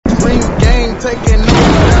Ring game taking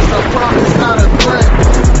over, that's a promise, not a threat.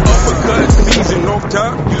 Uppercut season, no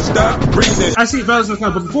time, you stop breathing. I see Valdez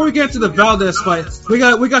coming, but before we get to the Valdez fight, we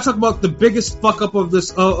got to talk about the biggest fuck up of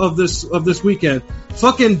this weekend.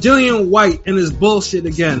 Fucking Dillian Whyte and his bullshit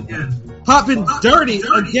again. Popping dirty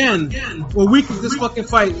again. A week of this fucking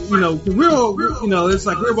fight, it's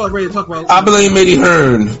like we're about ready to talk about. I blame Eddie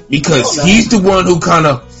Hearn because he's the one who kind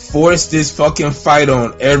of forced this fucking fight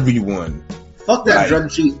on everyone. Fuck that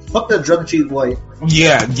drug cheat. Fuck that drug cheat Whyte.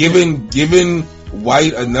 Yeah, giving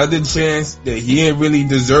Whyte another chance that he didn't really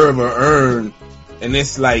deserve or earn, and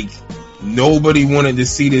it's like nobody wanted to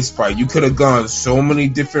see this fight. You could have gone so many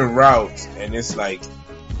different routes, and it's like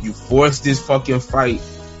you forced this fucking fight,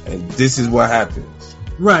 and this is what happens.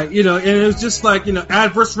 Right, and it was just like,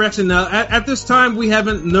 adverse reaction. Now, at this time, we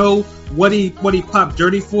haven't know what he popped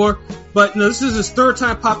dirty for, but this is his third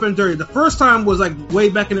time popping dirty. The first time was like way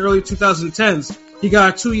back in the early 2010s. He got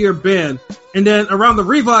a 2-year ban. And then around the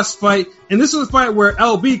Rivas fight, and this was a fight where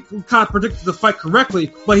LB kind of predicted the fight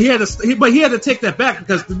correctly, but he had to take that back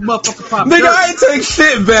because the motherfucker popped. Nigga, I ain't take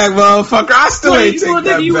shit back, motherfucker. I still ain't take that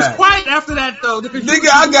back. He was quiet after that though. Nigga,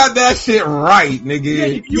 I got that shit right,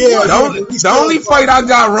 nigga. The only fight I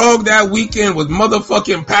got wrong that weekend was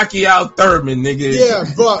motherfucking Pacquiao Thurman, nigga. Yeah,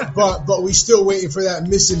 but we still waiting for that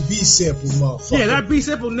missing B sample, motherfucker. Yeah, that B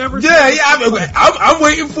sample never. Yeah, I'm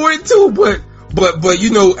waiting for it too, but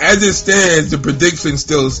as it stands, the prediction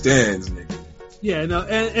still stands, nigga. Yeah, no,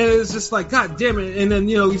 and it's just like, god damn it. And then,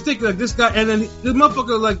 you think like this guy, and then the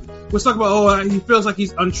motherfucker like was talking about, he feels like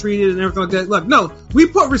he's untreated and everything like that. Look, no, we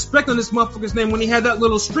put respect on this motherfucker's name when he had that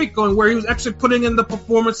little streak going where he was actually putting in the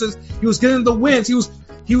performances, he was getting the wins, he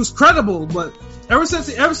was credible. But ever since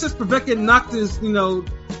Povetkin knocked his,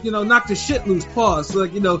 knocked his shit loose,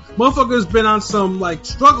 motherfucker's been on some like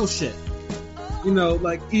struggle shit.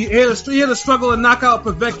 Like he had a struggle to knock out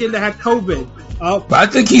Povetkin that had COVID. But I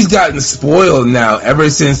think he's gotten spoiled now ever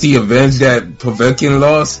since he avenged that Povetkin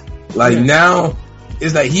loss. Now,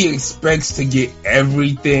 it's like he expects to get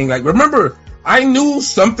everything. Like, remember, I knew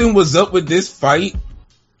something was up with this fight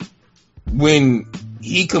when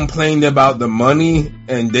he complained about the money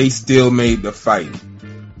and they still made the fight.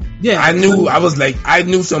 Yeah, I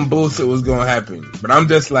knew some bullshit was gonna happen, but I'm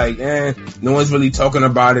just like, no one's really talking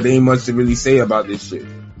about it. Ain't much to really say about this shit.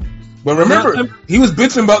 But remember, he was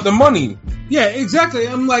bitching about the money. Yeah, exactly.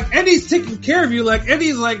 I'm like, Eddie's taking care of you. Like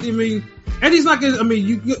Eddie's like, Eddie's not gonna.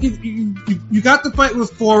 You got the fight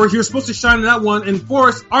with Forrest. You're supposed to shine in that one, and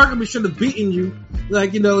Forrest arguably should have beaten you.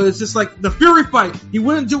 Like, it's just like the Fury fight. He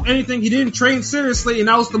wouldn't do anything. He didn't train seriously, and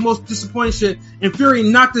that was the most disappointing shit. And Fury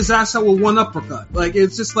knocked his ass out with one uppercut. Like,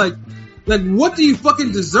 it's just like what do you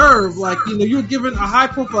fucking deserve? Like, you were given a high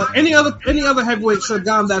profile. Any other heavyweight should have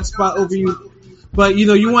gotten that spot over you. But,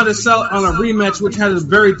 you want to sell on a rematch, which had a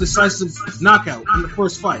very decisive knockout in the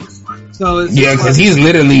first fight. So it's because he's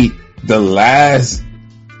literally the last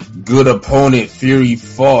good opponent Fury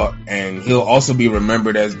fought, and he'll also be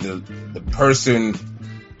remembered as the person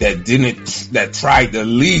that tried the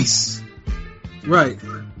least. Right.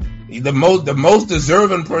 The most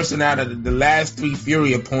deserving person out of the last 3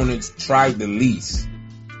 Fury opponents tried the least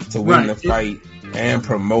to win the fight and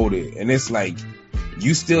promote it. And it's like,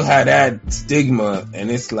 you still had that stigma, and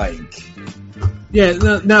it's like,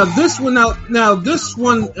 yeah. Now this one.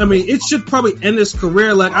 I mean, it should probably end his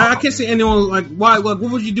career. Like, I can't see anyone like why. Like,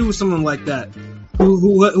 what would you do with someone like that?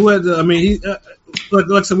 Who had? Like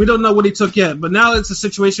I said, we don't know what he took yet. But now it's a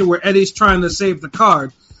situation where Eddie's trying to save the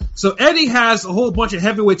card. So Eddie has a whole bunch of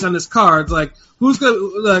heavyweights on his cards. Like, who's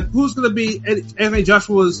gonna be Anthony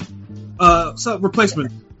Joshua's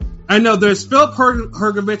replacement? I know there's Philip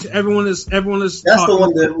Hrgovic. Everyone is. That's the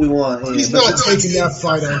one that we want. Yeah. He's not taking that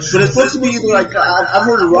fight, actually. But it's supposed to be either like I've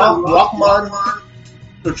heard of Rockman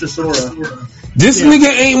or Chisora. This nigga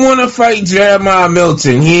ain't want to fight Jeremiah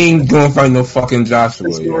Milton. He ain't gonna fight no fucking Joshua.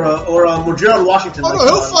 Or Gerald Washington. Oh no,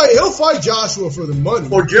 he'll fight Joshua for the money.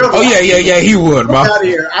 Or Gerald. Oh yeah, he would. Get out of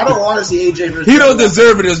here. I don't want to see AJ versus. He don't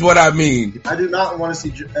deserve it, is what I mean. I do not want to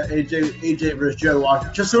see AJ versus Gerald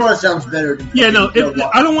Washington. Chisora sounds better. I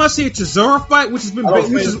don't want to see a Chisora fight, which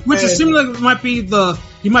is seeming like it might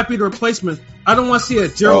be the replacement. I don't want to see a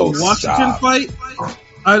Gerald Washington fight.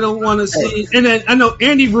 I don't want to see, and then I know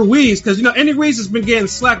Andy Ruiz, because Andy Ruiz has been getting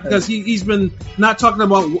slack because he's been not talking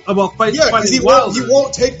about fights. Yeah, because he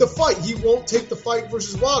won't take the fight. He won't take the fight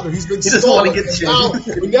versus Wilder. He's been stalling.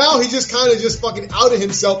 Now he just kind of fucking outed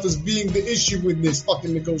himself as being the issue in this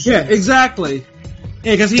fucking negotiation. Yeah, exactly.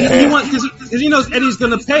 Yeah, because he knows Eddie's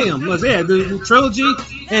gonna pay him. Like, the trilogy.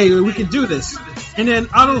 Hey, we can do this. And then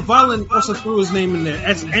Otto Wallin also threw his name in there,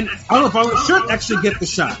 and Otto Wallin should actually get the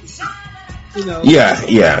shot. You know.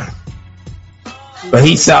 Yeah. But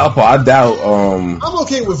he's southpaw. I doubt. I'm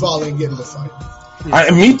okay with Wallin getting the fight.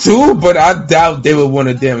 Me too, but I doubt they would want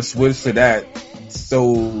to damn switch to that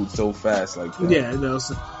so fast like that. Yeah, no.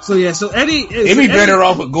 So Eddie, they'd be better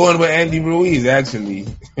off with going with Andy Ruiz actually.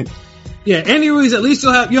 Yeah, Andy Ruiz. At least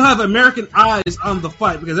you'll have American eyes on the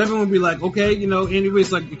fight because everyone will be like, okay, you know, Andy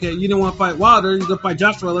Ruiz, like, okay, you don't want to fight Wilder, you go fight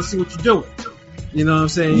Joshua. Let's see what you're doing. You know what I'm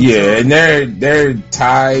saying? Yeah, and they're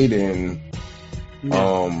tied, and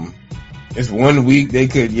it's 1 week. They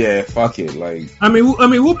could, fuck it. Like, I mean,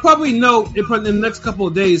 we'll probably know in the next couple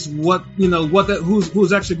of days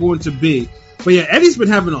who's actually going to be. But yeah, Eddie's been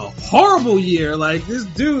having a horrible year. Like this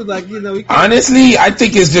dude, like, you know. Honestly, I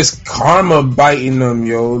think it's just karma biting him,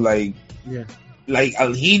 yo. Like, yeah. Like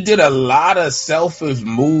he did a lot of selfish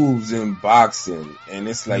moves in boxing, and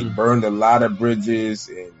it's like burned a lot of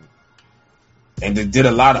bridges, and they did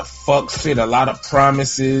a lot of fuck shit, a lot of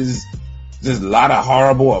promises, just a lot of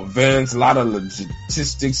horrible events, a lot of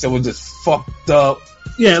logistics that were just fucked up.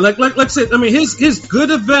 Yeah, like I said, I mean his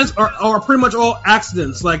good events are pretty much all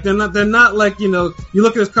accidents. Like they're not like, you know, you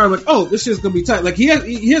look at his card like, oh, this shit's gonna be tight. Like he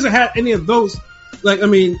hasn't had any of those. Like, I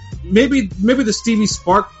mean, maybe the Stevie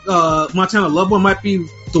Spark Montana Love one might be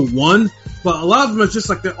the one, but a lot of them are just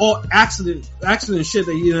like they're all accident shit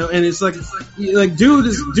that, you know, and it's like dude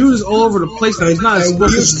is all over the place now. He's not as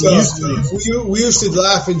quick as he used to. We used to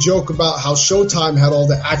laugh and joke about how Showtime had all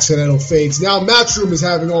the accidental fades. Now Matchroom is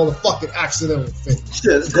having all the fucking accidental fades.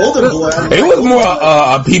 Shit, Golden Boy. It was more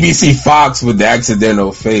a PBC Fox with the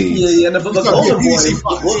accidental fades. Yeah, but Golden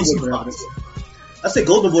Boy. I say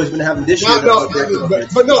Golden Boy's been having this year.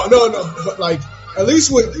 But like, at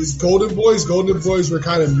least with these Golden Boys were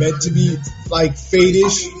kind of meant to be like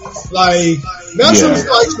fade-ish. Like Matchroom's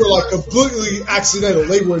fights were like completely accidental.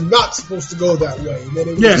 They were not supposed to go that way. And then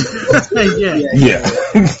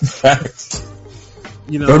it Facts.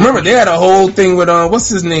 You know, but remember they had a whole thing with what's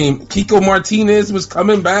his name? Kiko Martinez was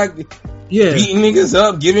coming back, beating niggas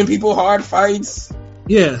up, giving people hard fights.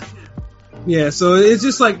 Yeah, so it's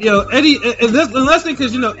just like, you know, Eddie, and the last thing,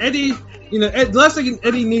 because, you know, Eddie, you know, the last thing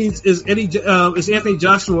Eddie needs is Anthony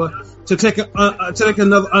Joshua to take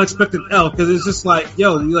another unexpected L, because it's just like,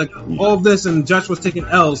 yo, like all of this, and Joshua's taking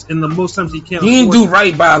L's, and the most times he can't. He didn't do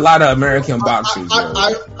right by a lot of American boxers.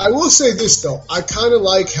 I will say this though, I kind of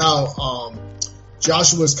like how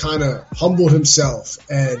Joshua's kind of humbled himself,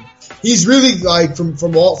 and he's really like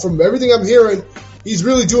from everything I'm hearing. He's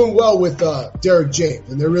really doing well with Derek James,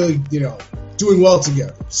 and they're really, you know, doing well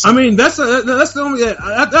together. So. I mean, that's the only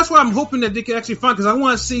that's what I'm hoping that they can actually find, because I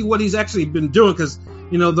want to see what he's actually been doing. Because,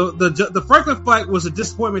 you know, the Franklin fight was a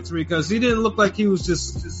disappointment to me because he didn't look like he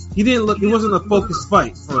wasn't a focused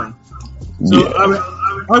fight for him. So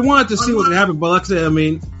I wanted to see what would happen, but like I said, I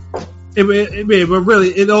mean. But really,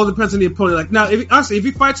 it all depends on the opponent. Like now, if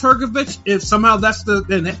he fights Hrgovic, if somehow that's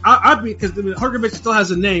then I'd be, because Hrgovic still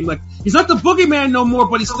has a name. Like he's not the boogeyman no more,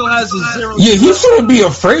 but he still has a zero. Yeah, he shouldn't be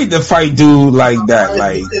afraid to fight dude like that.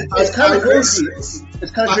 Like it's kind of crazy.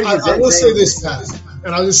 It's kind of crazy. I will say this, Pat,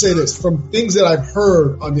 and I'll just say this from things that I've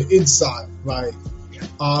heard on the inside. Like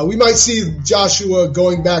we might see Joshua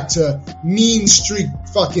going back to mean streak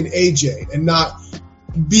fucking AJ and not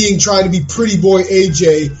trying to be pretty boy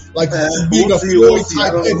AJ, like being a Floyd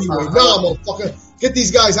type heavyweight. Nah, motherfucker, get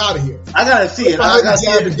these guys out of here. I gotta see it.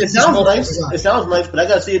 It sounds nice. It sounds nice, but I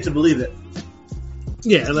gotta see it to believe it.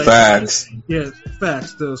 Yeah, like, facts. Yeah,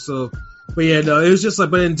 facts though. So, but yeah, no, it was just like,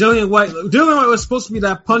 but then Dillian Whyte was supposed to be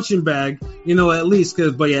that punching bag, you know, at least.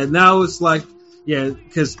 But yeah, now it's like. Yeah,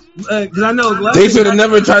 because I know they should have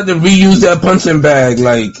never tried to reuse that punching bag,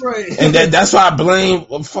 like, right. And that's why I blame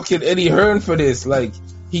fucking Eddie Hearn for this. Like,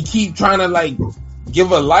 he keep trying to like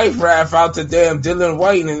give a life raft out to damn Dillian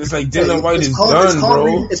Whyte, and it's like Dillian Whyte is done,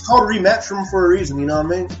 bro. It's called rematch room for a reason, you know what I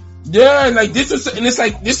mean? Yeah, like this is, and it's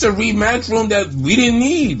like this is a rematch room that we didn't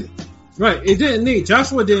need. Right, it didn't need.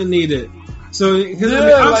 Joshua didn't need it. So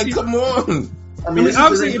like come on. I mean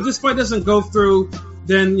obviously, if this fight doesn't go through.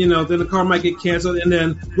 Then, you know, then the card might get canceled, and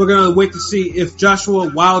then we're gonna wait to see if Joshua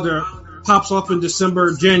Wilder pops off in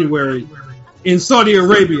December, January in Saudi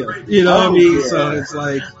Arabia. You know what I mean? Yeah. So it's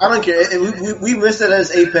like I don't care. We missed it as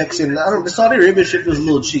Apex, and the Saudi Arabia shit was a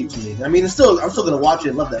little cheap to me. I mean, I'm still gonna watch it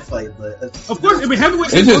and love that fight, but of course, I mean,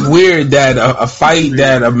 heavyweight. It's just weird that a fight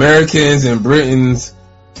that Americans and Britons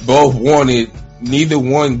both wanted, neither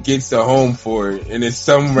one gets a home for it, and it's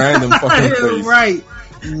some random fucking place. Right.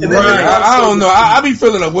 Right. I don't know. I be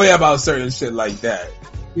feeling a way about certain shit like that.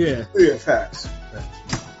 Yeah. Facts.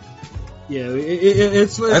 Yeah,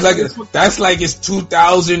 it's like it's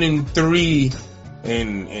 2003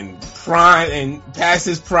 and prime and past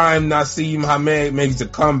his prime. Naseem Hamed makes a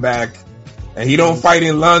comeback, And he don't fight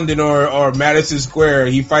in London or Madison Square.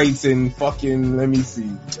 He fights in fucking, let me see,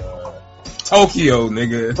 Tokyo,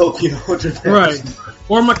 nigga. Tokyo, Japan. Right.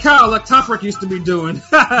 Or Macau, like Toprak used to be doing.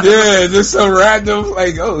 Yeah, just some random,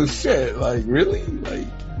 like, oh shit, like, really? Like,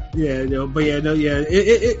 yeah, no, but yeah, no, yeah.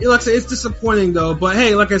 Like I said, it's disappointing though. But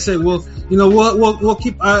hey, like I said, we'll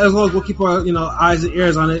keep as well as we'll keep our eyes and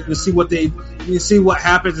ears on it and see what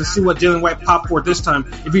happens and see what Dillian Whyte pop for this time.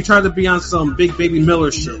 If he tried to be on some big baby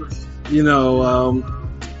Miller shit,